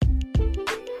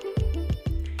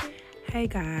Hey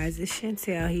guys, it's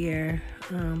Chantel here.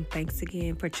 Thanks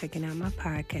again for checking out my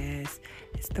podcast.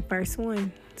 It's the first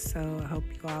one, so I hope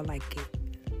you all like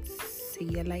it. See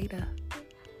you later.